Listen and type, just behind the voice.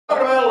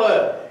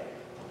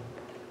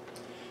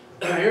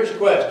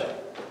question.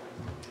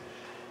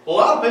 A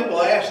lot of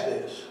people ask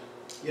this.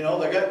 You know,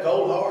 they got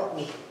cold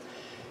hearts.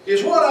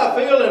 Is what I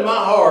feel in my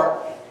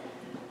heart,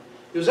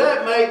 does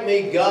that make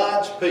me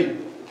God's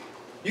people?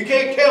 You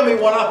can't tell me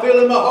what I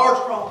feel in my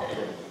heart's wrong.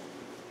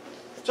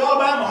 It's all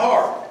about my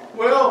heart.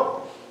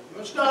 Well,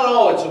 that's not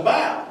all it's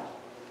about.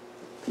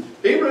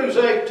 Hebrews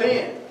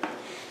 8:10.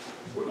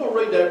 We're going to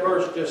read that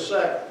verse in just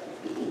a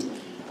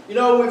second. You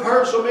know, we've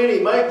heard so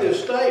many make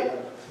this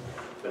statement,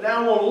 but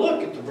now I want to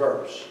look at the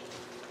verse.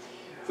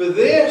 For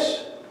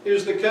this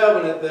is the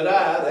covenant that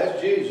I,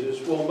 that's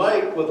Jesus, will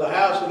make with the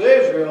house of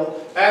Israel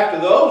after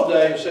those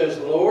days, says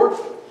the Lord.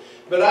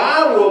 But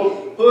I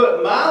will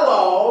put my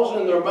laws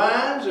in their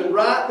minds and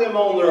write them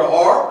on their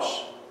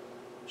hearts.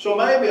 So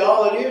maybe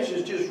all it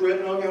is just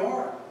written on your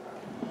heart.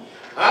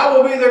 I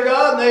will be their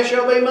God and they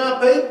shall be my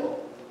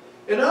people.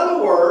 In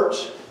other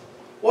words,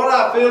 what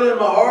I feel in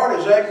my heart,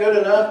 is that good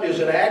enough? Does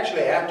it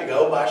actually have to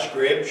go by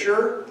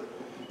Scripture?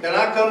 Can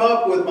I come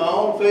up with my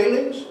own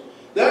feelings?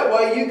 That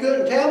way you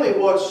couldn't tell me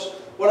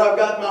what I've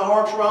got in my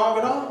heart's wrong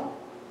at all.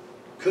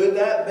 Could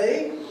that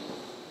be?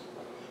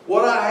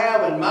 What I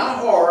have in my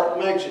heart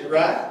makes it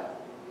right.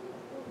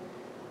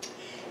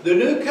 The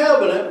new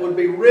covenant would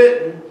be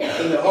written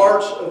in the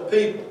hearts of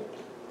people.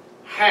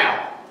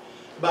 How?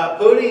 By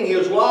putting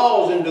His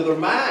laws into their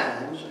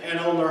minds and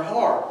on their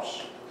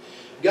hearts.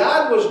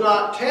 God was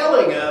not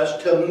telling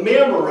us to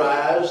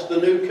memorize the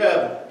new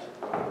covenant,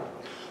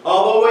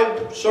 although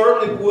it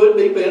certainly would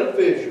be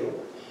beneficial.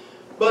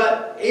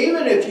 But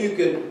even if you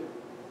could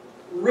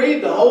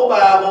read the whole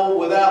Bible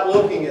without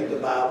looking at the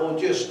Bible,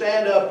 just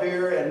stand up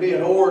here and be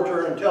an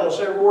orator and tell us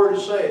every word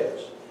it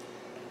says,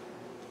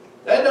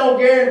 that don't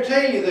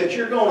guarantee you that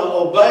you're going to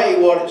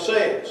obey what it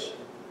says.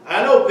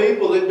 I know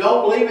people that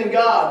don't believe in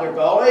God, they're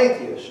called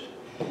atheists,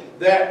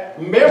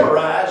 that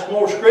memorize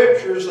more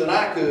scriptures than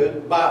I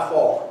could by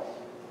far.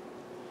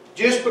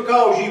 Just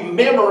because you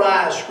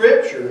memorize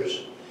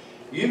scriptures,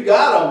 you've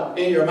got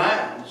them in your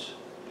minds.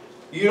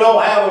 You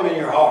don't have them in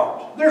your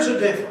heart. There's a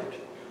difference.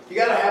 You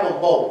got to have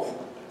them both.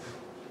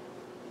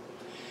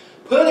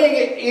 Putting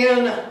it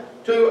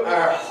into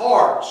our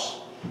hearts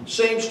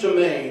seems to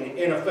mean,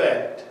 in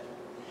effect,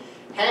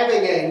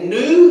 having a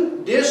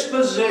new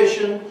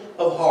disposition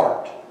of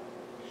heart.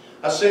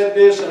 I said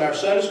this in our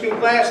Sunday school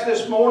class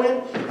this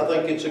morning. I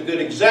think it's a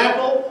good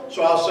example,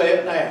 so I'll say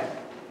it now.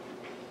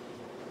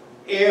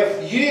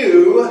 If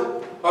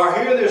you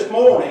are here this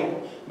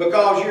morning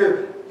because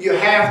you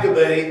have to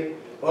be,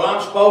 well,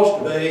 I'm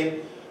supposed to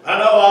be, I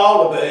know I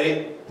ought to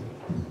be,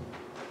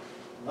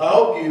 I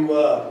hope you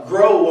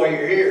grow while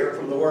you're here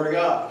from the Word of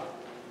God.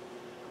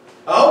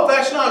 I hope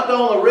that's not the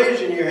only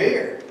reason you're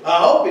here. I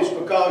hope it's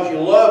because you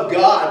love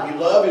God, you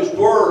love His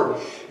Word,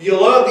 you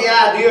love the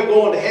idea of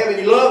going to heaven,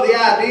 you love the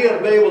idea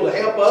of being able to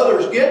help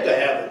others get to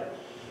heaven.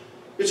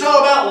 It's all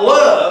about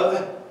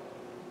love,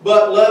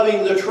 but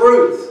loving the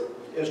truth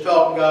is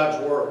taught in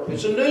God's Word.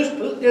 It's a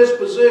new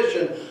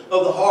disposition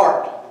of the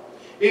heart.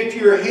 If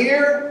you're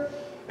here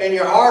and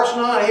your heart's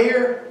not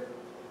here,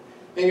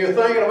 and you're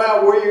thinking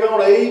about where you're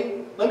going to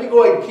eat, let me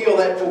go ahead and kill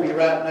that for you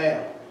right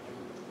now.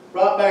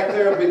 Right back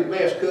there will be the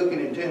best cooking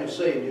in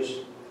Tennessee in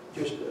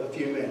just a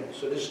few minutes,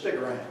 so just stick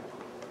around.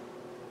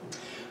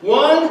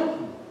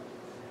 One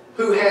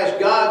who has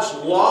God's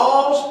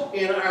laws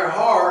in our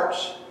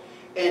hearts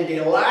and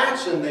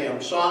delights in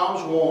them.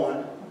 Psalms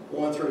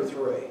 1 through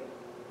 3.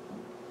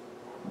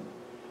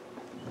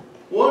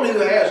 One who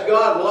has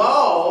God's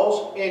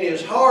laws in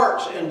his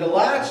hearts and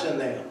delights in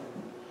them.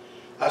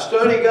 I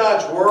study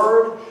God's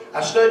Word.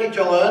 I study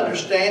till I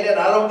understand it.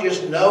 I don't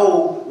just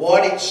know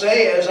what it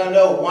says. I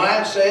know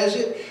why it says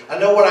it. I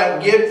know what I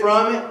can get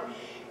from it.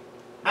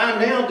 I'm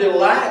now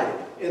delighted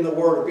in the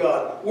Word of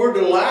God. We're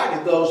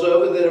delighted, those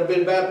of us that have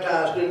been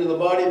baptized into the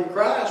body of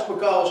Christ,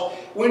 because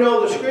we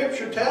know the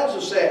Scripture tells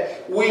us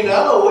that. We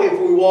know if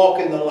we walk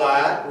in the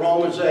light,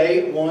 Romans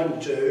 8,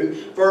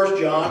 1-2,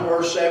 1 John,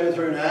 verse 7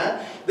 through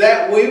 9,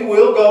 that we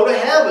will go to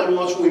heaven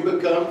once we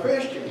become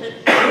Christians.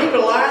 We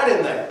delight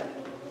in that.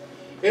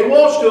 And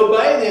wants to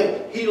obey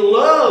them. He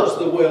loves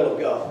the will of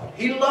God.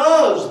 He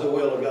loves the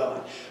will of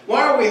God.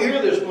 Why are we here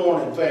this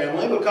morning,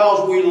 family?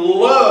 Because we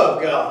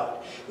love God.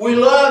 We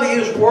love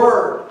His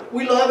Word.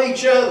 We love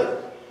each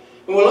other.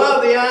 And we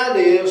love the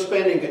idea of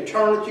spending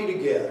eternity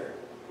together.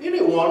 Isn't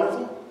it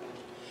wonderful?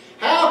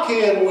 How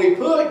can we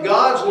put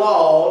God's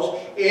laws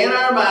in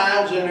our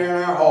minds and in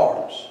our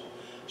hearts?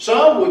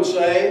 Some would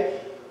say,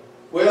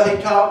 well,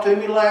 He talked to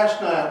me last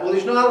night. Well,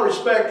 He's not a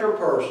respecter of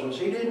persons.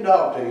 He didn't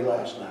talk to you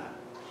last night,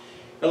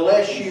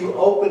 unless you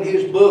open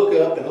His book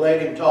up and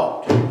let Him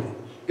talk to you.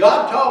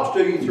 God talks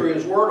to you through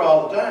His Word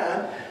all the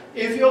time,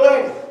 if you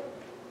let Him.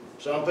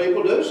 Some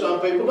people do, some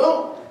people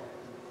don't.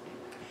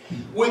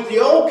 With the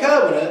Old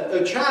Covenant,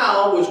 a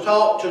child was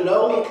taught to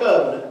know the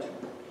covenant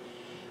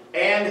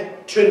and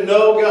to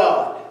know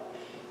God.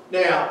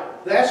 Now,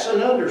 that's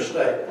an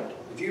understatement.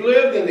 If you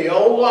lived in the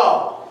old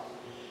law,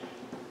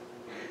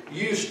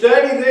 you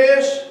study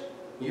this,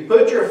 you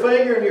put your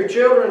finger in your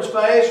children's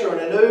face, or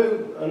in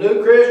a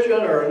new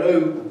Christian or a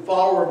new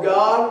follower of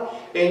God,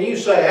 and you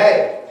say,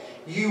 hey,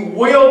 You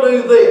will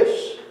do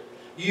this.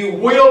 You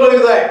will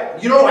do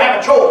that. You don't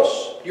have a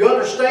choice. You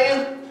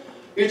understand?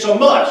 It's a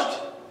must.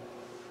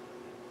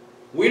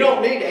 We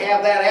don't need to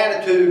have that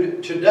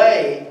attitude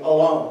today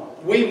alone.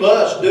 We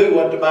must do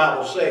what the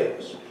Bible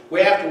says.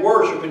 We have to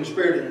worship in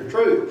spirit and in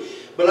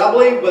truth. But I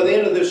believe by the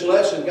end of this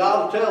lesson,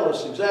 God will tell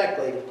us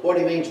exactly what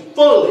He means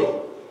fully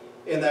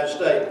in that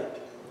statement.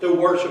 To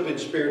worship in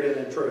spirit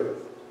and in truth.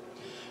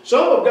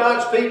 Some of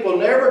God's people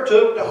never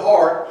took to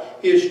heart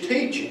His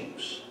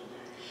teachings.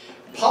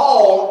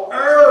 Paul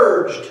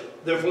urged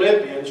the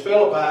Philippi,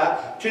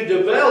 to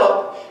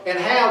develop and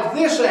have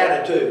this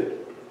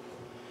attitude.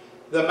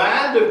 The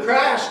mind of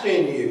Christ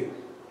in you.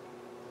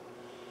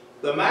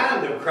 The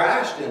mind of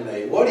Christ in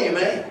me. What do you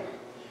mean?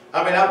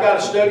 I mean, I've got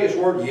to study His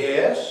Word,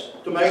 yes,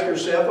 to make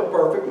yourself a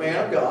perfect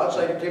man of God,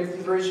 2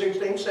 Timothy 3,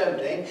 16,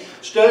 17.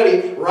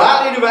 Study,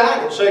 rightly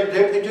divided, 2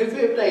 Timothy 2,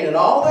 15, and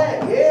all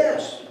that,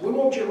 yes. We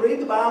want you to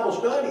read the Bible,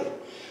 study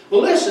it. But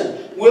listen,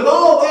 with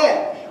all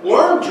that,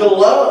 learn to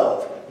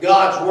love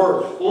God's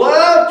Word.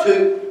 Love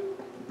to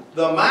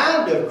the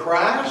mind of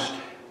Christ.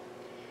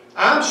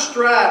 I'm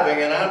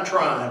striving and I'm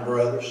trying,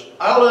 brothers.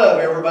 I love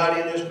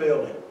everybody in this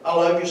building. I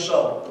love you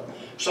so.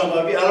 Some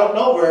of you I don't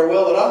know very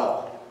well at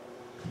all.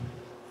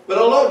 But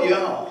I love you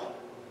all.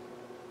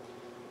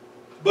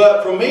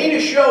 But for me to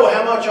show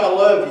how much I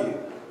love you,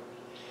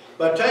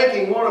 by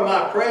taking one of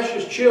my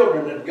precious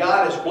children that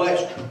God has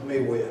blessed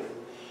me with,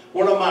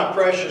 one of my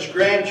precious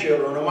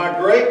grandchildren or my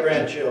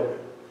great-grandchildren,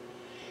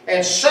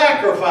 and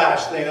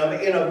sacrifice them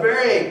in a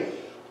very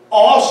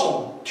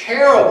awesome,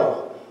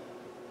 terrible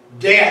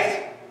death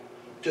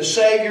to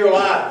save your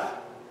life.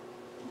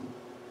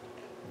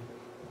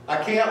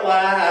 I can't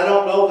lie, I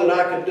don't know that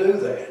I could do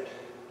that.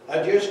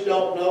 I just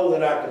don't know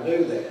that I could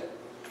do that.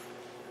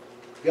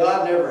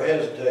 God never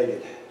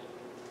hesitated.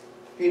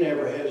 He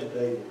never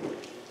hesitated.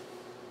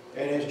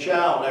 And His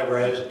child never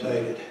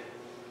hesitated.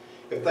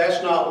 If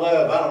that's not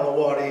love, I don't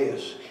know what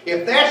is.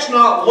 If that's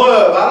not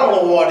love, I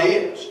don't know what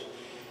is.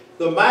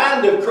 The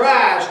mind of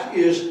Christ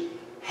is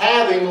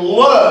having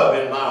love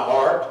in my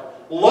heart,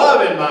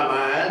 love in my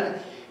mind,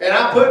 and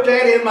I put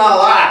that in my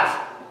life.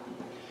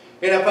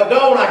 And if I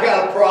don't, I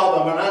got a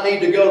problem, and I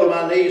need to go to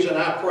my knees and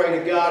I pray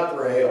to God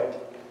for help.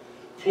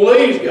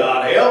 Please,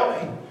 God,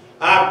 help me.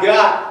 I've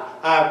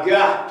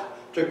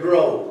got to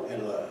grow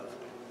in love.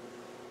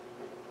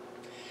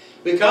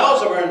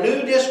 Because of our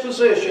new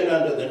disposition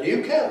under the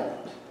new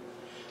covenant,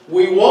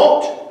 we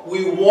want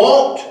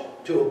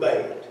to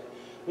obey it.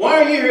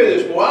 Why are you here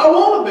this morning? Well, I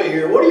want to be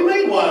here. What do you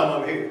mean why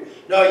am I here?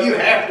 No, you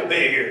have to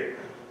be here.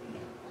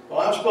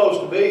 Well, I'm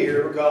supposed to be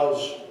here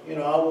because, you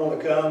know, I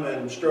want to come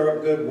and stir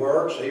up good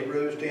works,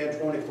 Hebrews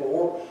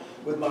 10:24,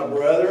 with my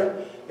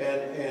brethren.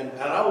 And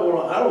I don't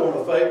want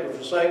to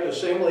forsake the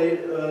assembly,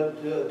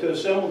 to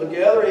assemble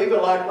together,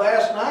 even like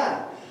last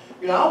night.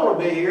 You know, I want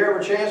to be here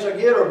every chance I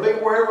get or be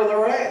wherever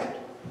they're at.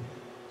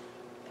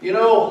 You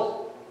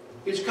know,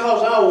 it's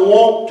because I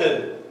want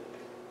to.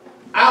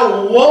 I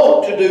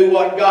want to do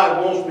what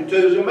God wants me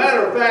to. As a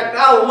matter of fact,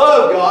 I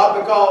love God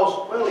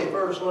because, well, He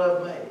first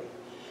loved me.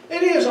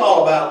 It is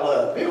all about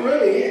love. It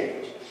really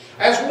is.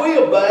 As we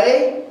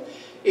obey,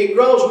 it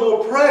grows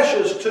more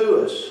precious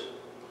to us.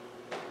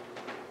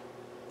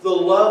 The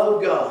love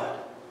of God.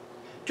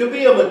 To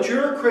be a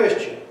mature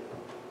Christian,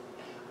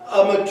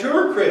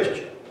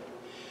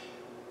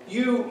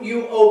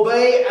 you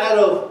obey out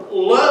of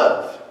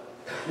love,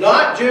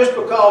 not just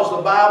because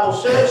the Bible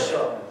says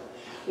so.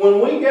 When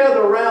we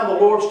gather around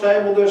the Lord's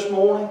table this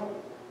morning,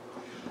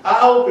 I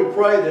hope and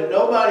pray that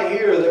nobody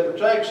here that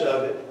partakes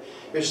of it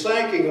is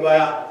thinking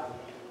about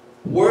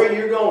where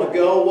you're going to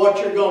go, what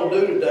you're going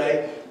to do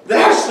today.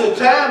 That's the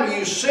time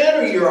you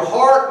center your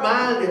heart,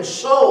 mind, and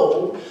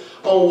soul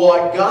on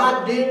what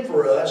God did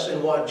for us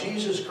and what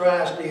Jesus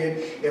Christ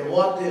did and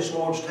what this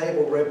Lord's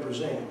table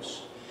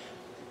represents.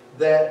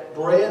 That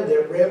bread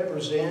that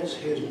represents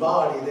His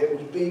body that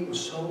was beaten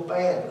so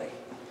badly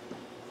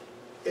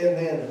and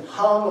then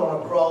hung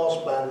on a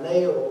cross by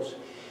nails,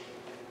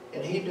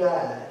 and He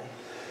died.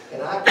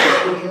 And I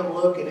can see Him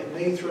looking at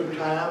me through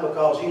time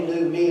because He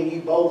knew me and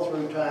you both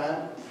through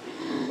time.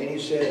 And He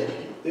said,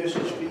 this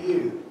is for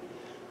you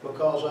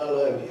because I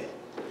love you.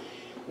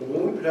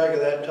 When we partake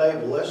of that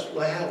table, let's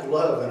have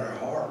love in our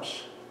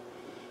hearts.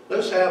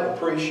 Let's have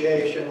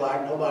appreciation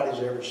like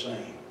nobody's ever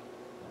seen.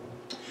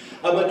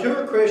 A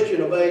mature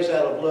Christian obeys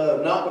out of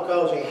love, not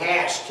because he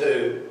has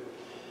to.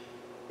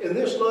 And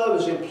this love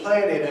is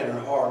implanted in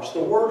our hearts. The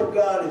Word of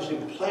God is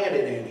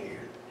implanted in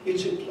here.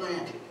 It's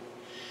implanted.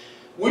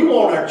 We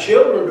want our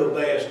children to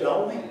obey us,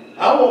 don't we?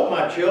 I want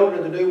my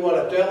children to do what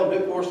I tell them to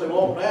do. Of course, they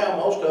won't now.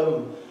 Most of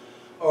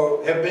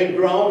them have been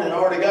grown and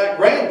already got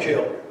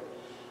grandchildren.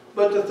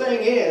 But the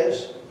thing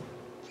is,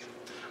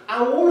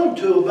 I want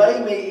them to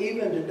obey me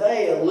even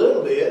today a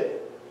little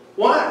bit.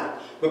 Why?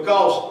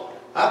 Because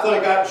I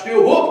think I can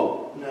still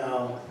whoop them.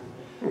 No.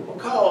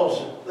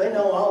 Because they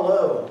know I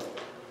love them.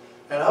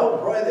 And I hope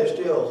and pray they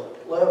still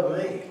love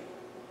me.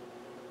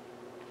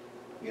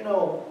 You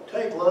know,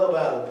 take love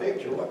out of the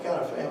picture. What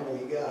kind of family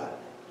you got?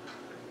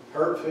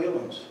 Hurt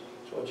feelings.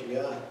 That's what you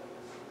got.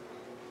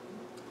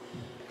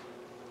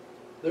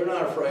 They're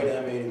not afraid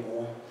of me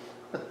anymore.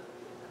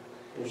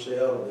 We'll see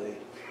how it'll be.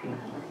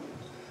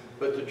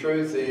 But the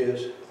truth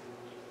is,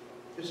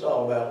 it's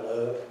all about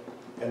love.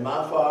 And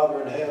my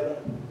Father in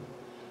heaven,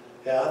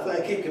 yeah, I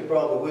think He could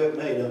probably whip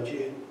me, don't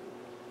you?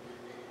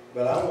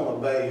 But I want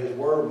to obey His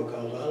word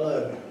because I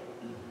love Him.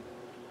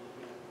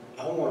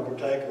 I want to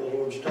partake of the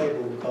Lord's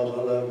table because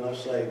I love my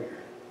Savior.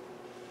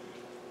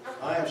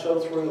 I am so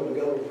thrilled to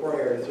go to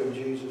prayer through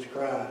Jesus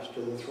Christ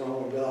to the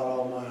throne of God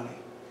Almighty.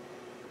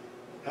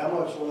 How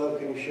much love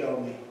can He show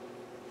me?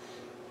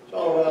 It's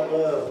all about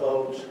love,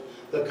 folks.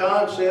 The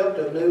concept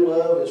of new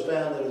love is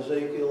found in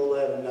Ezekiel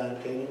 11,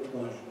 19, and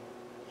 20.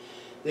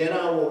 Then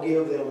I will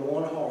give them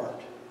one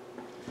heart,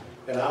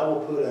 and I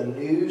will put a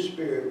new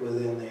spirit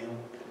within them,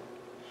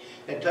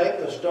 and take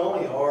the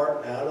stony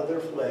heart out of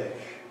their flesh,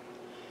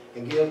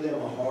 and give them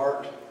a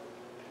heart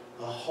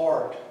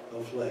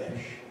of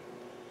flesh.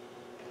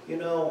 You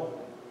know,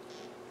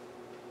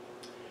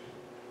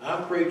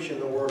 I'm preaching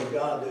the Word of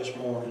God this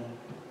morning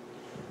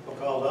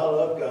because I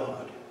love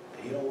God.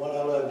 You know what?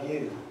 I love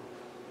you.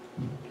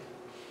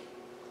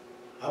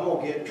 I'm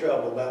going to get in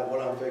trouble about what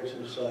I'm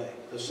fixing to say.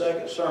 The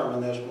second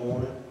sermon this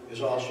morning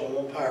is also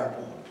on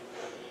PowerPoint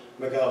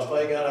because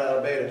Faye got out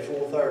of bed at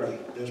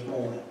 4:30 this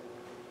morning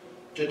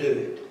to do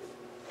it.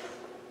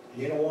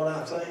 You know what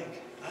I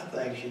think? I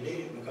think she did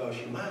it because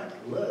she might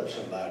love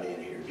somebody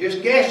in here.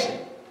 Just guessing.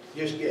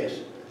 Just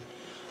guessing.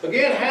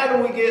 Again, how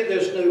do we get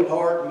this new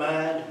heart and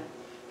mind?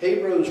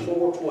 Hebrews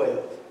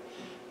 4:12.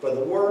 For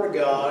the Word of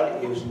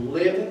God is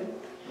living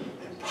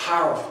and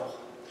powerful.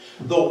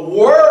 The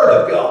Word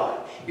of God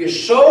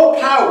is so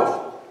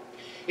powerful,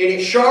 and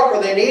it's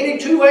sharper than any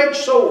two-edged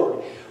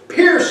sword,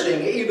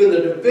 piercing even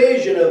the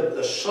division of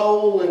the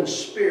soul and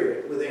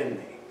spirit within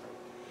me,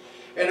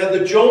 and of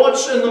the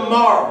joints and the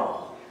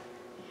marrow.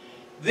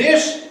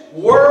 This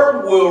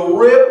Word will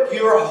rip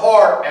your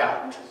heart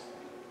out.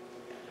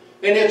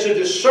 And it's a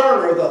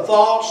discerner of the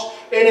thoughts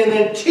and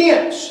an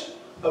intents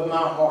of my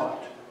heart.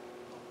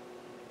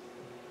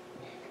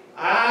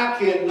 I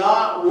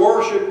cannot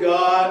worship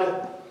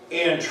God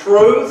in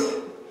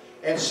truth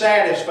and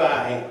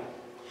satisfy Him.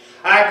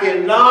 I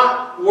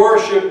cannot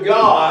worship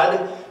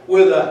God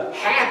with a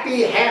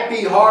happy,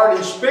 happy heart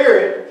and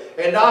spirit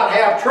and not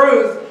have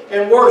truth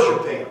and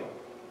worship Him.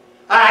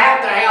 I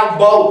have to have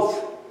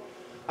both.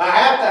 I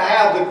have to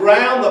have the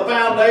ground, the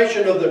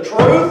foundation of the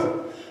truth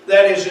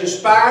that is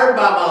inspired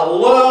by my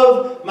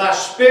love, my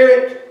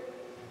spirit,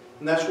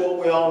 and that's what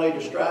we all need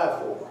to strive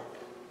for.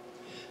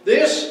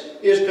 This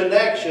is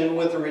connection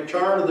with the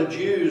return of the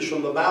Jews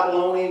from the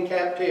Babylonian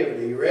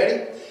captivity. You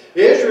ready?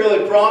 Israel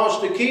had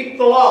promised to keep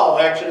the law,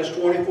 Exodus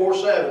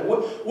 24:7.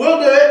 We'll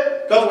do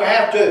it because we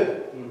have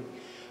to.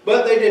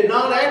 But they did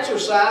not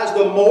exercise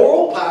the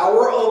moral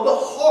power of the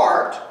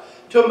heart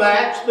to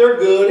match their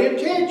good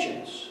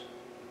intentions.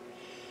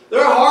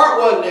 Their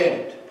heart wasn't in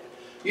it.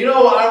 You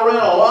know, I ran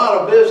a lot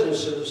of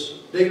businesses,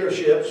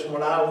 dealerships,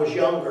 when I was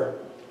younger.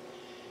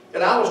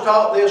 And I was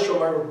taught this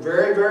from a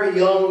very, very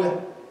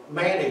young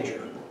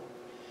manager.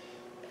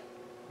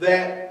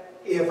 That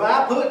if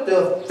I put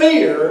the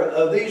fear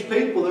of these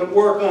people that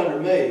work under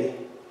me,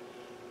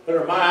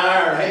 under my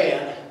iron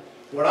hand,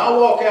 when I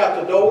walk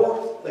out the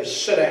door, they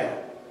sit down.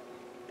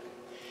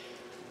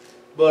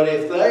 But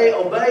if they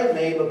obeyed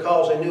me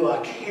because they knew I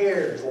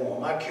cared for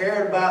them, I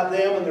cared about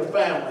them and their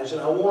families,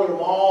 and I wanted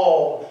them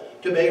all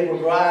to be able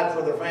to provide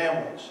for their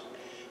families.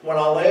 When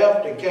I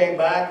left and came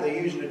back,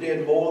 they usually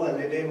did more than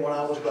they did when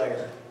I was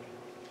there.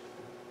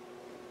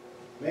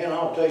 Man,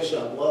 I'll tell you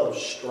something,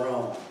 love's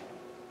strong.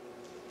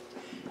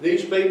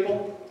 These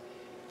people,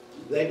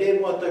 they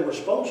did what they were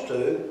supposed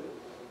to,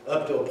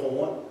 up to a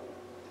point,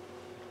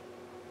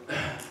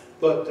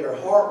 but their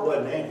heart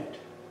wasn't in it.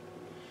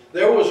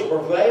 There was a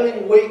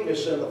prevailing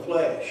weakness in the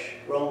flesh,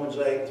 Romans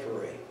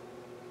 8:3.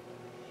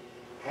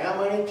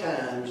 How many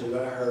times have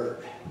I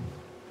heard,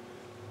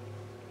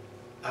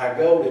 I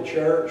go to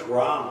church where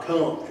I'm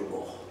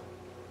comfortable.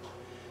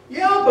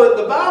 Yeah, but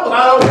the Bible,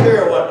 I don't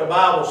care what the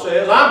Bible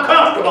says, I'm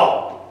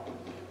comfortable.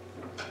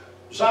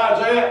 Besides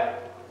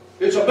that,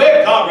 it's a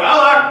big congregation. I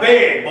like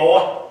big,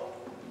 boy.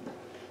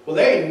 Well,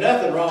 there ain't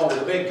nothing wrong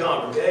with a big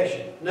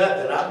congregation.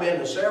 Nothing. I've been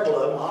to several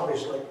of them,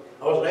 obviously.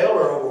 I was an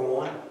elder over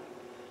one.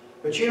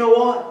 But you know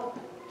what?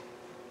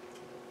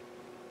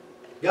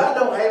 God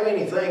don't have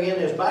anything in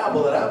this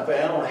Bible that I've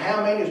found on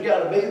how many's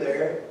got to be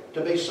there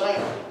to be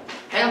sound.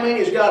 How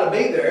many's got to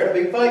be there to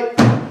be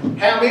faithful.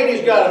 How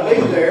many's got to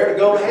be there to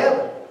go to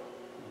heaven.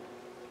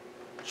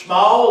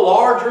 Small,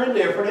 large, or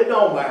indifferent, it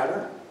don't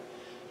matter.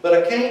 But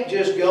I can't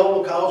just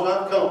go because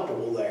I'm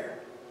comfortable there.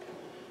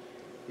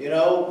 You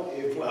know,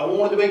 if I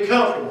wanted to be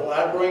comfortable,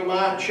 I'd bring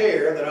my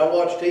chair that I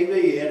watch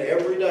TV in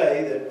every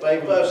day that Faye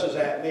fusses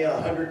at me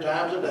 100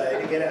 times a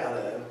day to get out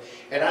of,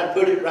 and I'd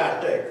put it right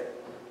there.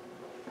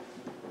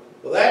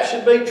 Well, that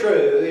should be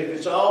true if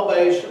it's all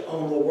based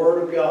on the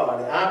Word of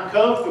God. I'm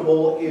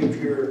comfortable if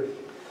you're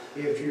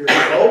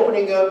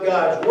opening up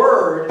God's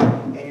Word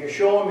and you're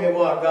showing me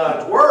what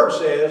God's Word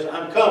says,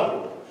 I'm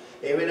comfortable.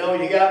 Even though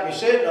you got me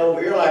sitting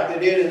over here like they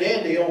did in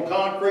India on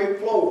concrete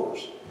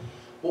floors.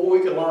 Boy, we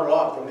can learn a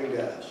lot from you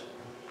guys.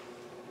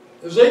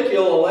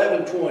 Ezekiel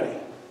 11:20.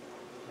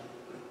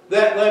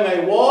 That they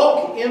may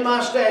walk in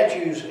my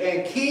statutes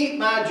and keep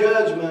my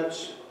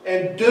judgments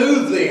and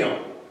do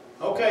them.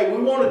 Okay,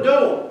 we want to do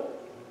them.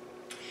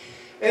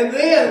 And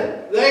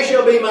then they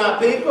shall be my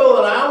people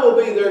and I will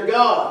be their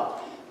God.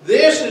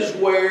 This is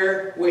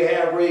where we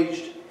have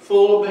reached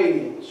full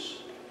obedience.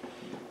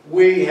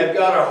 We have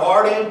got our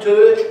heart into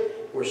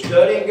it. We're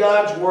studying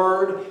God's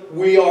Word.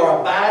 We are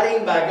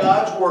abiding by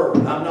God's Word.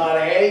 I'm not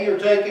adding or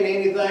taking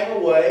anything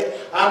away.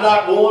 I'm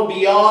not going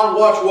beyond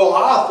what's, well,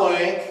 I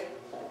think.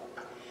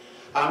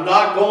 I'm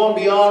not going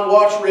beyond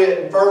what's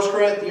written. 1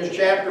 Corinthians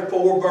chapter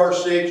 4,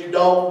 verse 6,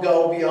 don't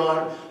go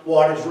beyond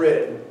what is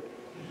written.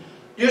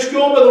 Just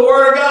going by the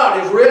Word of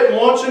God. It's written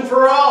once and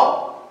for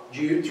all.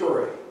 Jude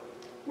 3.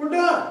 We're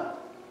done.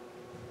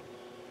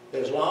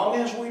 As long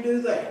as we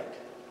do that,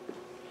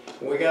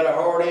 we got our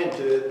heart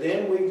into it,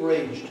 then we've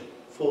reached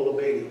full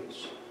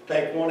obedience.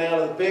 Take one out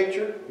of the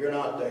picture, you're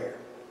not there.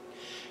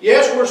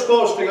 Yes, we're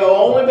supposed to go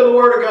only by the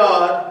Word of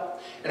God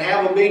and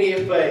have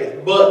obedient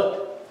faith,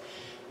 but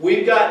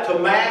we've got to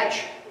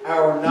match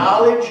our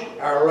knowledge,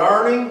 our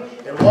learning,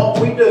 and what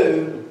we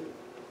do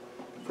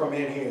from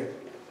in here.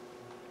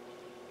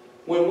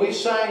 When we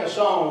sang a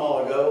song a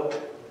while ago,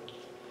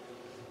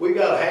 we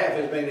got half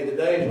as many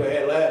today as we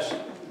had last.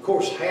 Of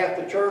course, half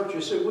the church,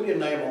 you see, we didn't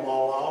name them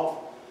all off.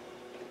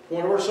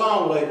 One of our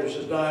song leaders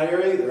is not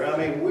here either. I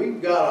mean, we've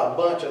got a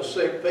bunch of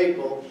sick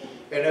people,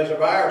 and there's a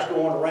virus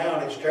going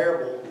around. It's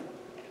terrible.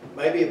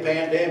 Maybe a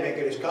pandemic,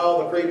 and it's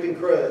called the creeping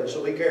crud,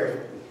 so be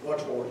careful.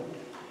 Watch for it.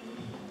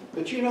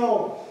 But you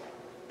know,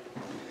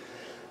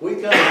 we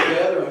come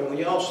together, and when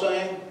y'all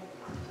sing,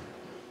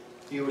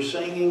 you were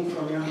singing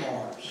from your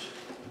hearts.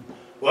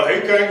 Well,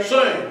 he can't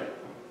sing.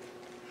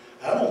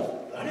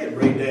 I didn't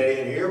read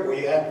that in here where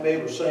you have to be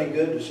able to sing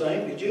good to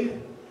sing, did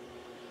you?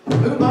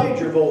 Who made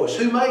your voice?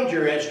 Who made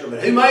your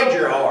instrument? Who made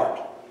your heart?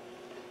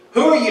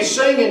 Who are you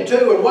singing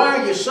to and why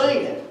are you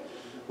singing?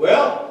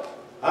 Well,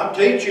 I'm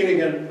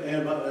teaching and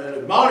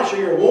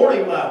admonishing or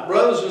warning my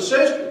brothers and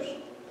sisters.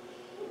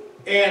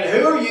 And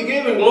who are you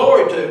giving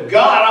glory to?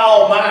 God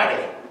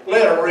Almighty.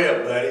 Let her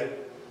rip, buddy.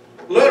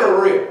 Let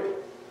her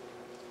rip.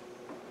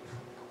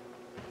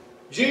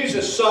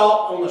 Jesus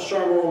sought on the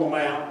Sermon on the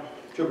Mount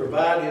to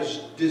provide his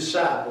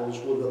disciples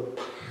with a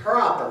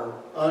proper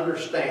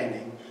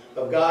understanding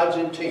of God's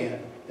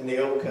intent in the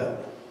Old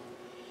Covenant.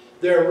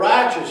 Their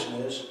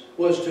righteousness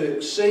was to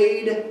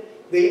exceed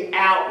the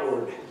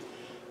outward.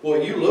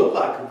 Well, you look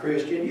like a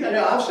Christian. You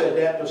know, I've said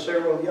that to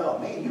several of y'all.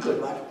 Man, you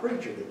look like a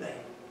preacher today.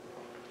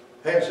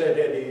 I haven't said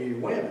that to you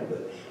women,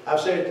 but I've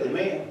said it to the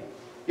men.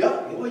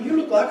 Yeah, well, you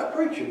look like a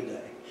preacher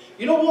today.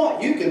 You know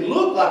what? You can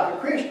look like a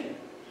Christian.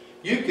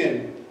 You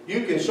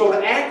can sort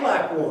of act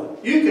like one.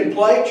 You can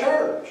play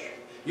church.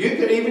 You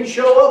can even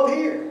show up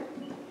here.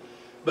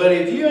 But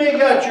if you ain't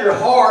got your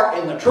heart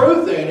and the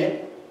truth in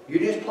it, you're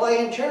just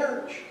playing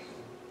church.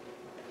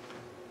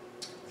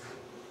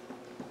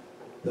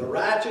 The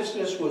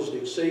righteousness was to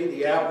exceed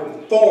the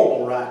outward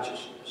formal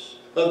righteousness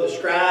of the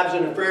scribes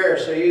and the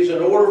Pharisees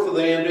in order for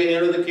them to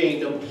enter the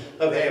kingdom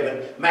of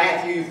heaven.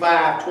 Matthew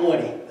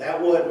 5:20.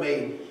 That wasn't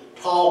me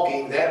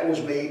talking, that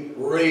was me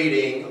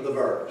reading the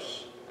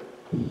verse.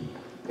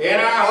 In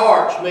our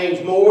hearts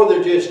means more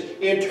than just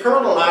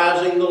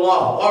internalizing the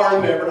law. I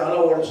remember it, I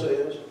know what it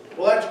says.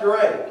 Well, that's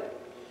great.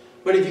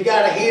 But if you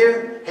got to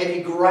hear, have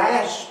you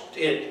grasped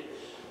it?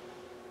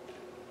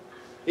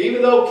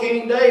 Even though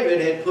King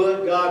David had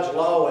put God's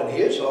law in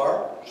his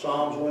heart,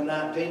 Psalms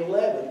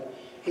 119:11,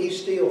 he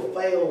still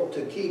failed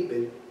to keep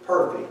it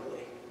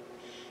perfectly.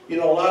 You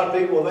know, a lot of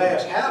people have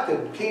asked, how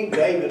could King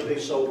David be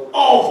so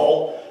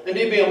awful and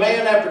he'd be a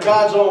man after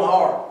God's own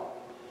heart?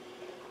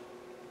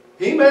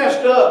 He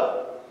messed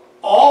up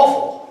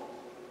awful.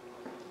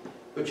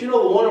 But you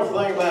know the wonderful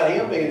thing about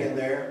him being in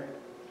there,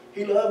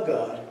 he loved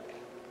God,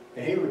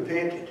 and he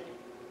repented.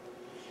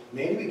 And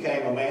then he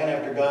became a man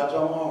after God's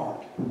own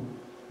heart.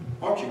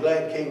 Aren't you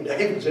glad King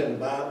David's in the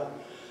Bible?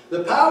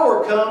 The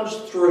power comes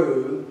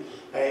through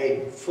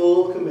a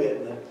full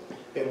commitment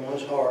in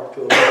one's heart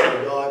to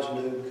obey God's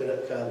new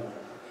covenant.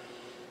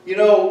 You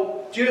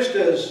know, just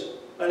as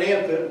an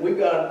infant, we've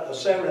got a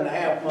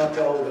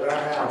 7.5-month-old at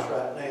our house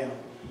right now.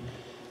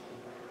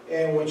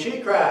 And when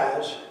she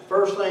cries,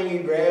 first thing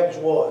you grab is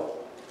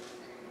what?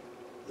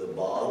 The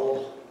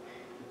bottle.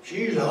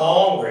 She's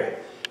hungry.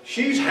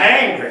 She's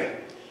hangry.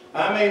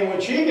 I mean,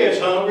 when she gets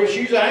hungry,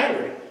 she's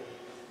angry.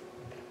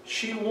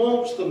 She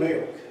wants the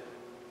milk.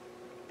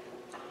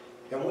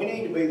 And we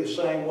need to be the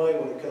same way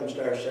when it comes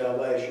to our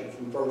salvation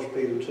from 1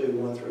 Peter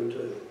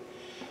 2:1-2.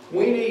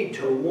 We need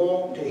to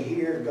want to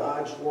hear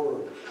God's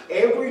Word.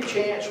 Every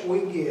chance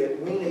we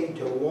get, we need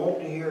to want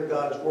to hear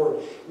God's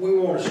Word. We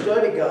want to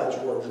study God's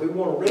Word. We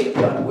want to read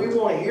God. We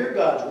want to hear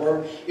God's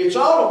Word. It's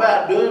all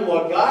about doing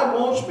what God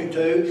wants me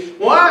to.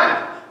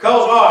 Why?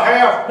 Because I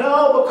have?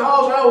 No,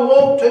 because I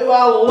want to.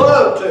 I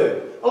love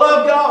to. I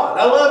love God.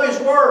 I love His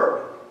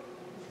Word.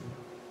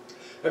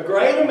 A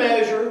greater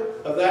measure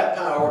of that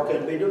power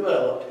can be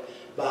developed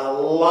by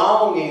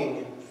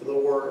longing for the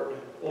Word.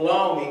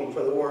 longing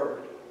for the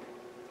Word.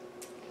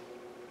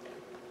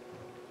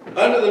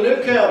 Under the new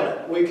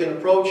covenant, we can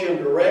approach Him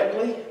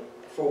directly,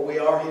 for we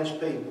are His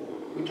people.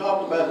 We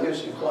talked about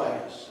this in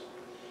class.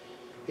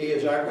 He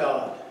is our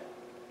God.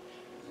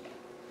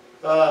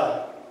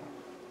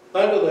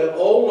 Under the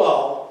old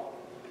law,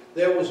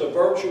 there was a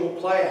virtual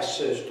class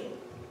system.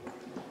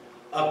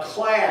 A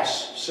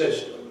class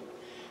system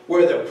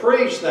where the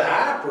priest, the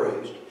high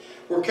priest,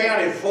 were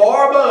counted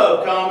far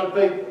above common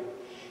people.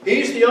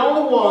 He's the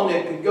only one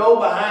that could go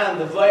behind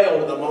the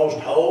veil of the most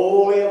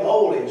holy of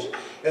holies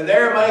and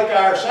there make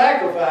our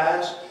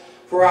sacrifice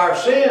for our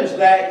sins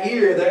that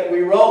year that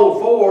we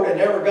rolled forward and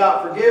never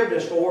got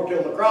forgiveness for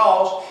till the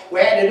cross.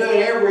 We had to do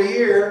it every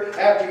year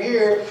after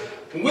year,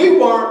 and we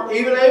weren't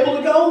even able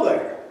to go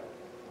there.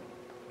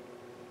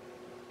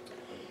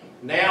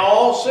 Now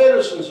all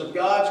citizens of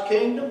God's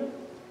kingdom,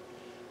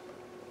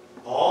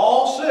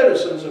 all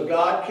citizens of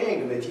God's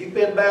kingdom, if you've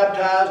been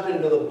baptized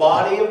into the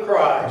body of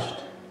Christ,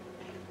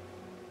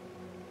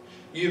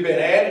 you've been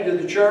added to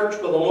the church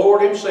by the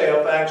Lord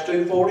Himself, Acts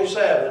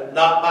 2:47,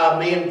 not by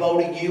men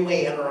voting you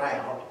in or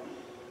out.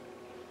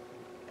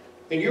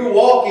 And you're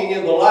walking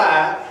in the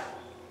light.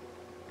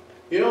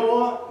 You know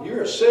what?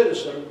 You're a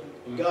citizen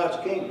in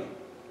God's kingdom.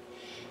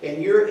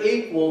 And you're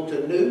equal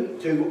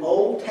to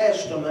Old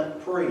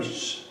Testament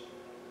priests.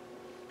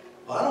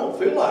 Well, I don't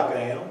feel like I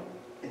am.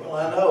 Well,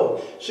 I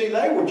know. See,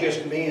 they were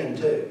just men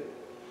too.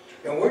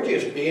 And we're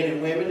just men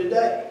and women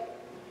today.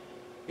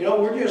 You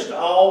know, we're just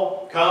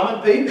all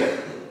common people.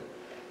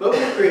 But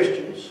we're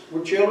Christians.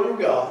 We're children of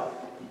God.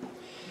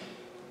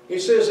 He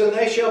says, and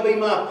they shall be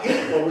my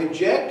people,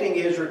 rejecting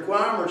His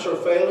requirements or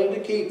failing to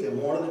keep them,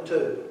 one of the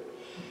two.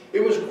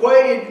 It was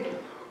equated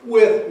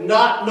with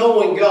not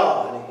knowing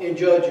God in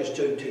Judges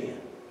 2:10.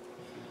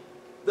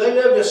 They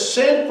lived a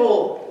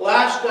sinful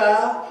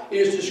lifestyle. It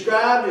is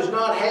described as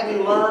not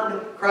having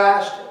learned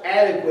Christ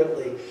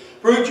adequately.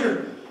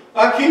 Preacher,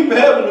 I keep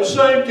having the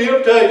same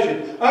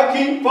temptation. I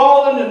keep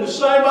falling in the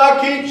same, I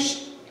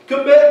keep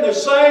committing the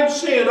same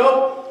sin.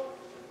 Oh,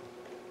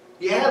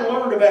 you haven't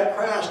learned about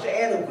Christ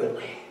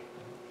adequately.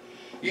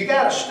 You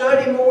got to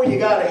study more, you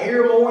got to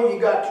hear more, you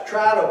got to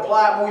try to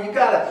apply more. You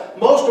got to,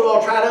 most of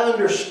all, try to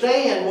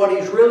understand what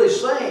He's really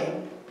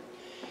saying.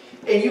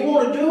 And you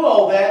want to do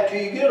all that till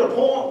you get a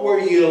point where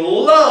you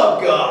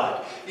love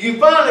God. You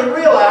finally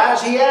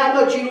realize how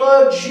much He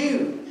loves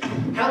you.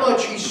 How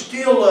much He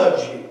still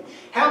loves you.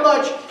 How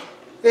much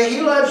that He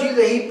loves you,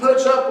 that He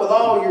puts up with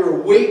all your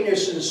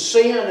weakness and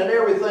sin and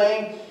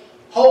everything,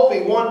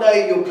 hoping one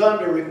day you'll come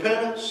to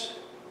repentance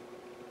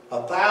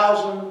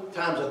 1,000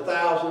 times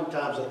 1,000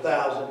 times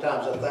 1,000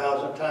 times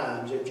 1,000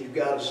 times if you've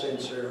got a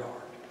sincere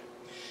heart.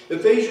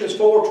 Ephesians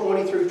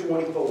 4:20 through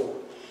 24.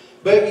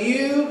 But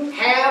you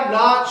have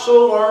not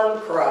so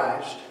learned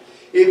Christ,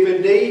 if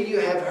indeed you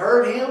have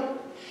heard Him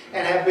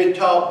and have been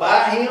taught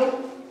by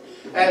Him,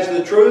 as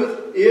the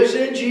truth is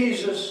in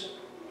Jesus,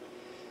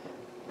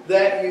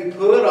 that you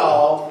put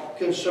off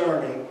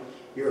concerning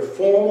your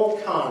formal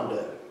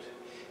conduct,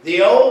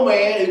 the old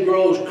man who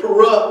grows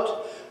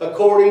corrupt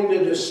according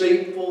to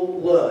deceitful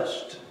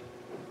lust,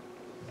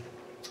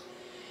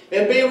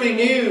 and be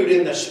renewed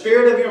in the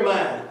spirit of your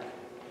mind,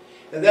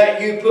 and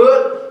that you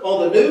put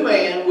on the new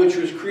man, which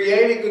was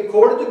created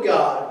according to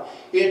God,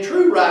 in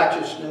true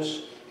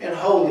righteousness and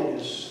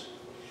holiness.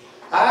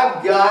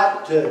 I've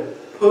got to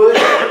put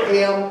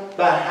Him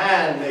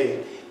behind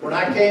me. When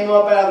I came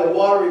up out of the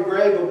watery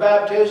grave of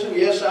baptism,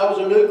 yes, I was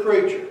a new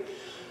creature.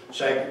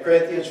 2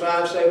 Corinthians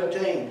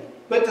 5:17.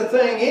 But the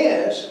thing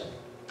is,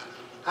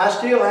 I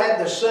still had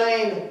the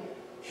same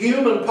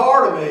human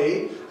part of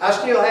me. I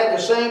still had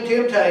the same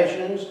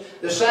temptations,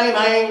 the same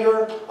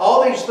anger,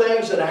 all these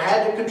things that I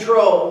had to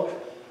control.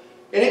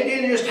 And it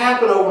didn't just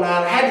happen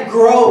overnight. I had to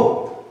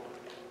grow.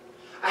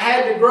 I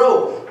had to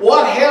grow.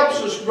 What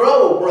helps us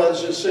grow,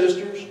 brothers and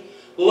sisters?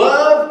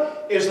 Love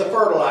is the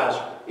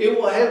fertilizer. It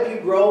will help you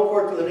grow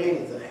quicker than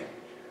anything.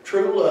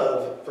 True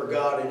love for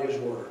God and His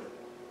Word.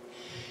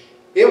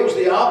 It was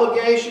the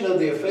obligation of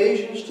the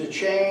Ephesians to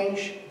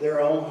change their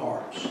own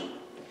hearts.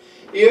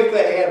 If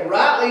they had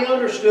rightly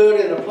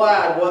understood and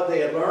applied what they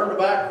had learned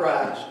about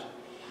Christ,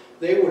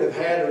 they would have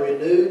had a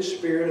renewed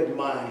spirit of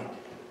mind.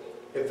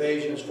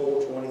 Ephesians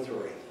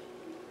 4:23.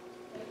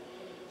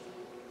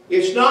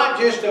 It's not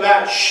just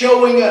about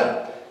showing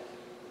up.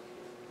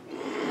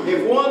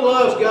 If one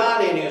loves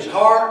God in his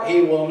heart,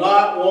 he will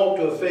not want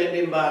to offend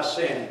Him by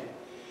sinning.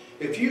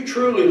 If you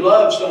truly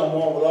love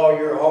someone with all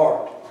your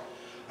heart,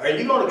 are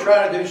you going to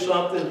try to do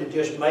something to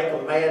just make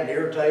them mad and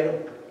irritate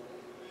them?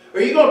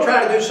 Are you going to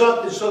try to do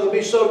something so they'll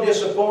be so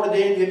disappointed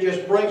in you it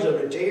just brings them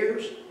to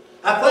tears?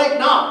 I think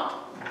not.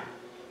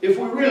 If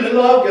we really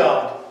love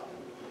God,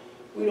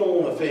 we don't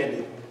want to offend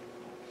Him.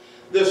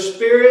 The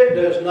Spirit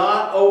does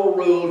not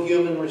overrule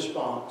human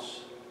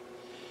response.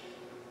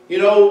 You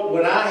know,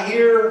 when I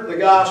hear the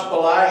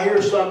gospel, I hear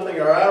something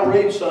or I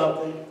read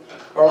something,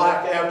 or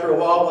like after a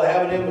while they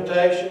have an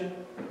invitation,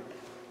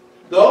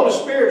 the Holy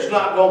Spirit's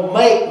not going to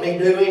make me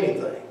do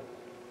anything.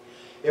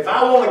 If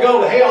I want to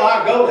go to hell,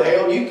 I go to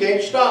hell. You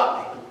can't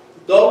stop me.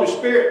 The Holy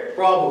Spirit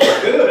probably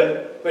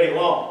could, but He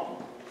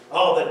won't.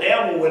 Oh, the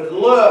devil would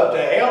love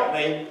to help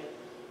me,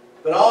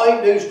 but all he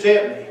can do is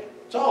tempt me.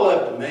 It's all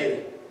up to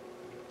me.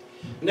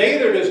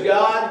 Neither does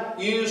God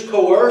use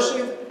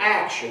coercive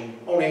action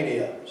on any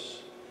of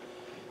us.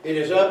 It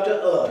is up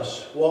to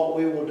us what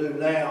we will do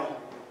now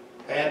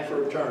and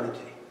for eternity.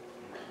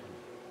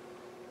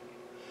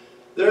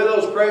 There are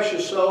those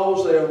precious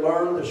souls that have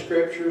learned the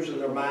Scriptures in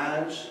their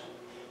minds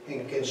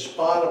and can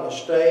spot a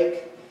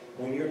mistake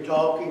when you're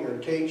talking or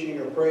teaching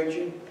or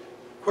preaching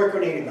quicker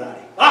than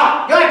anybody.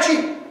 Ah, got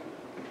you!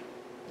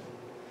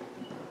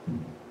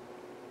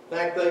 In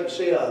fact, they can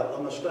see a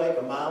mistake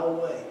a mile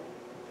away.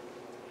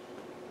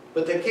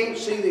 But they can't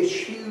see this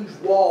huge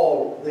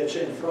wall that's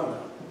in front of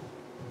them.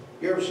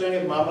 You ever seen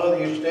it? My mother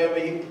used to tell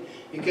me,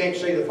 you can't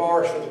see the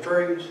forest for the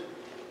trees.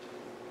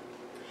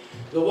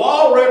 The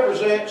wall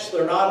represents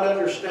they're not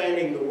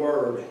understanding the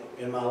Word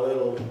in my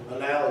little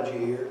analogy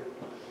here.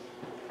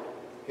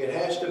 It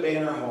has to be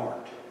in our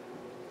heart.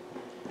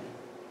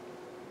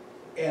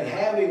 And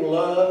having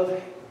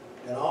love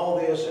and all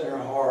this in our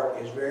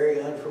heart is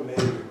very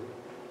unfamiliar,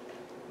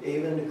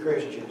 even to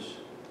Christians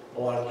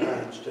a lot of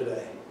times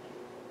today.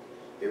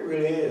 It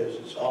really is.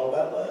 It's all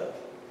about love.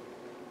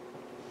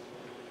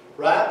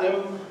 Write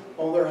them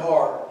on their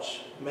hearts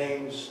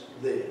means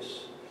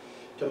this: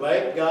 to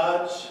make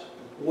God's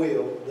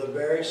will the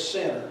very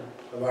center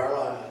of our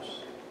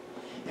lives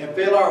and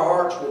fill our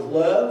hearts with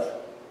love.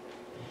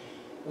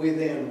 We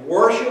then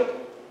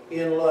worship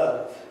in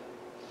love.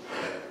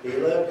 Do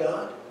you love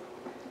God?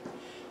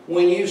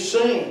 When you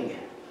sing,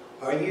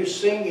 are you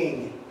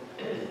singing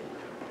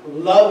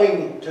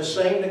loving to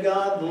sing to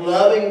God,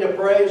 loving to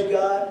praise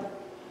God?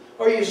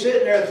 Or are you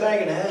sitting there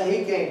thinking, hey,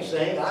 he can't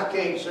sing, I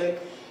can't sing?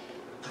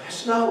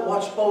 That's not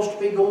what's supposed to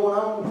be going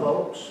on,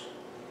 folks.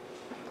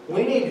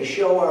 We need to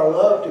show our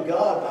love to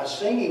God by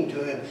singing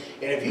to Him.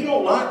 And if you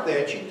don't like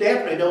that, you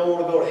definitely don't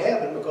want to go to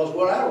heaven, because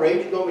what I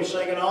read, you're going to be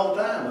singing all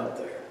the time up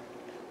there.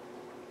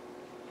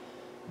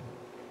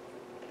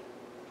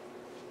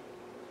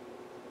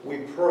 We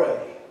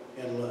pray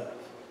in love.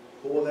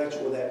 Boy, that's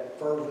where that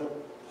fervent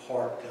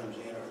heart comes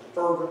in, or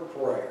fervent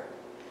prayer.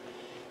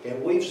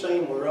 And we've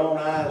seen with our own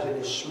eyes in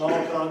this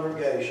small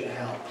congregation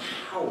how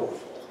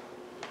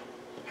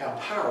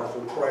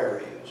powerful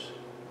prayer is.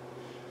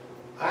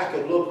 I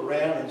could look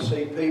around and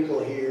see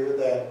people here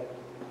that,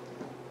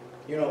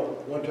 you know,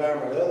 one time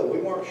or another, we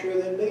weren't sure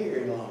they'd be here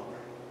any longer.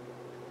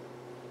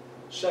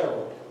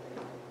 Several.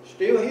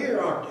 Still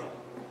here, aren't they?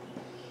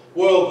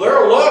 Well,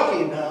 they're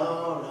lucky.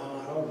 No,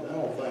 I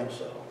don't think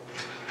so.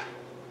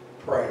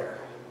 Prayer.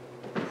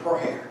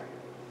 Prayer.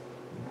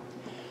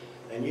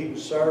 And you can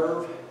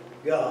serve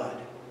God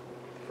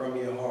from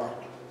your heart.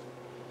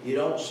 You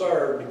don't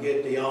serve to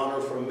get the honor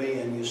from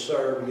men. You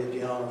serve to get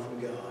the honor from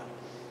God.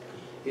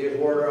 His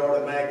word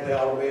automatically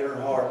ought to be in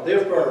our heart.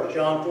 This verse,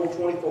 John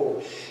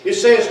 4:24, it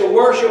says to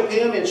worship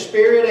Him in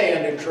spirit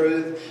and in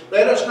truth.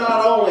 Let us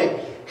not only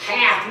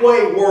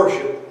halfway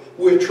worship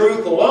with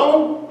truth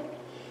alone,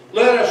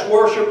 let us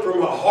worship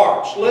from our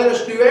hearts. Let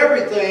us do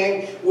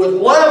everything with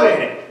love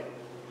in it.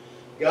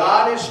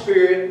 God is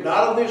spirit,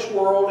 not of this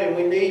world, and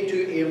we need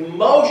to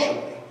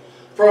emotionally,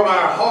 from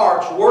our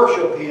hearts,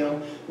 worship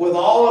Him with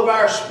all of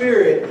our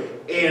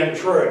spirit and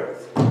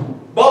truth.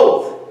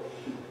 Both.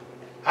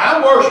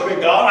 I'm worshiping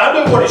God.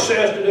 I do what He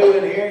says to do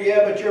in here.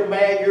 Yeah, but you're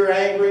mad, you're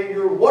angry,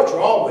 what's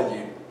wrong with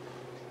you?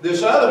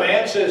 This other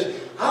man says,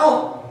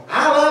 oh,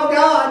 I love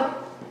God.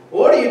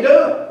 What are you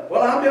doing?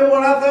 Well, I'm doing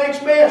what I think's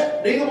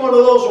best. Neither one of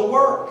those will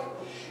work.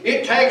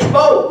 It takes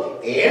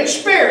both, in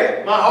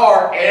spirit, my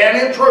heart,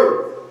 and in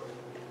truth.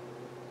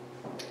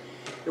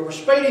 If we're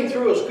speeding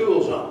through a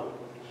school zone,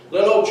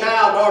 little old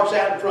child darts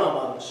out in front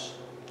of us,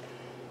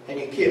 and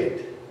you kill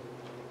it.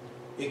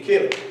 You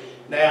kill it.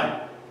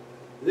 Now,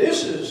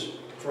 this is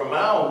from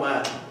my own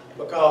mind,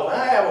 because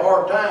I have a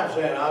hard time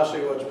saying, I see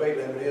what speed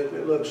limit is,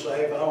 it looks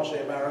safe, I don't see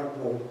it by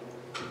running more.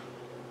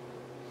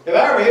 If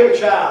I ever hit a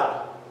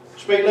child,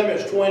 speed limit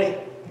is 20,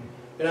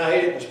 and I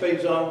hit it in the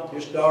speed zone,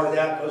 just darted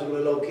out because of the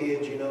little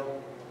kids, you know.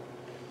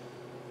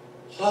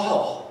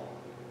 Oh,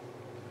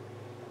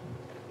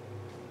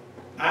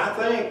 I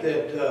think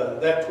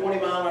that that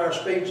 20-mile-an-hour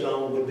speed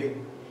zone would be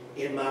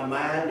in my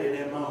mind and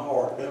in my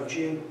heart, don't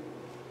you?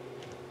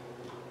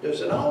 Does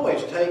it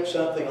always take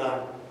something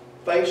like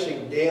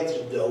facing death's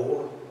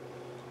door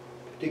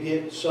to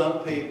get some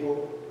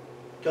people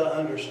to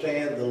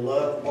understand the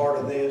love part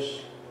of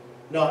this,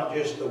 not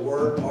just the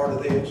word part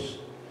of this?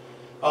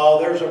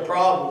 Oh, there's a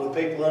problem with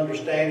people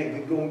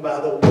understanding going by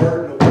the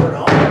word and the word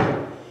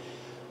only.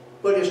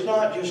 But it's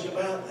not just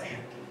about that.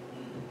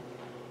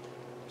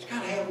 It's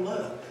got to have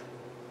love.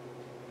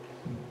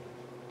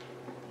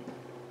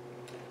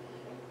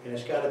 And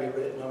it's got to be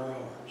written on our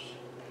hearts.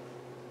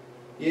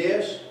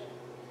 Yes,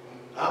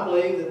 I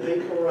believe that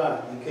people are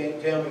right. You can't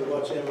tell me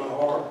what's in my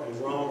heart is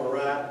wrong or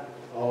right.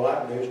 All I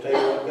can do is tell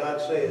you what God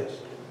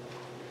says.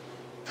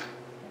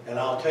 And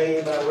I'll tell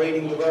you by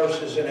reading the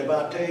verses, and if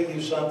I tell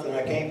you something,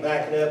 I can't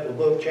back it up with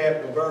book,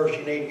 chapter, and verse,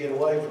 you need to get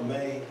away from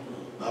me.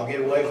 I'll get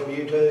away from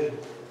you too.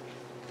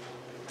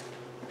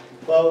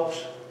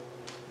 Folks,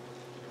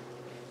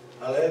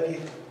 I love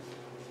you.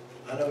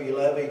 I know you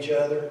love each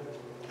other.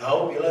 I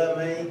hope you love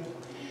me.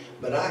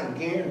 But I can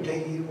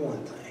guarantee you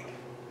one thing.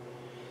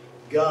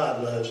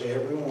 God loves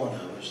every one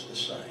of us the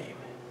same.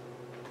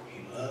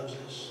 He loves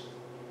us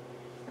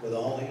with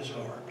all His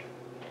heart.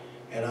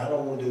 And I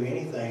don't want to do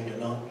anything to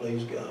not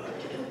please God.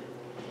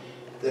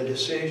 The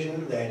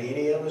decision that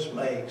any of us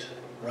makes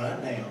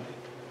right now,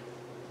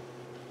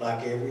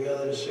 like every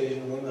other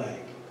decision we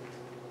make,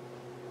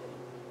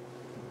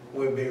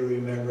 will be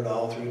remembered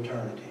all through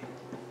eternity.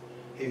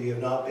 If you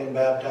have not been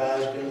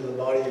baptized into the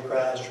body of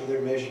Christ for the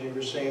remission of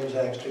your sins,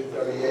 Acts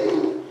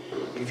 2:38.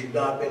 If you've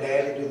not been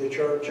added to the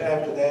church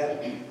after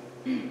that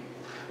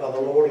by the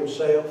Lord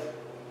Himself.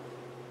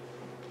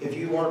 If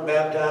you weren't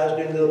baptized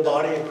into the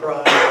body of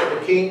Christ,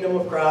 the kingdom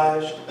of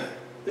Christ,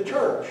 the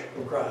church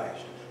of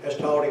Christ, as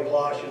taught in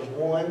Colossians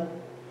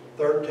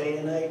 1:13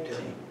 and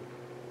 18.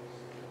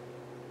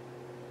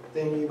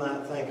 Then you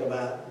might think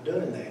about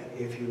doing that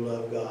if you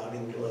love God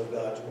and you love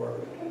God's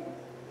Word.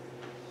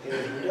 And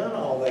if you've done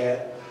all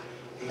that,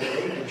 you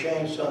need to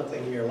change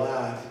something in your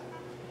life,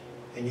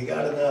 and you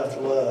got enough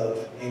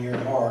love in your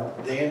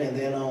heart, then and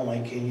then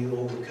only can you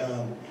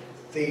overcome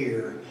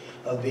fear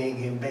of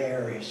being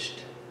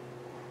embarrassed.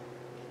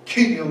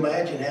 Can you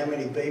imagine how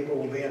many people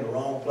will be in the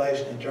wrong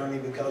place in eternity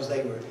because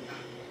they were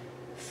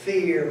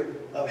fear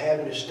of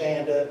having to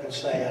stand up and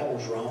say, I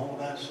was wrong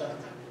about something?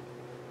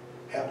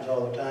 Happens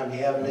all the time.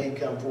 You have a need,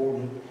 come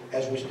forward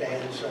as we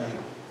stand and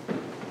sing.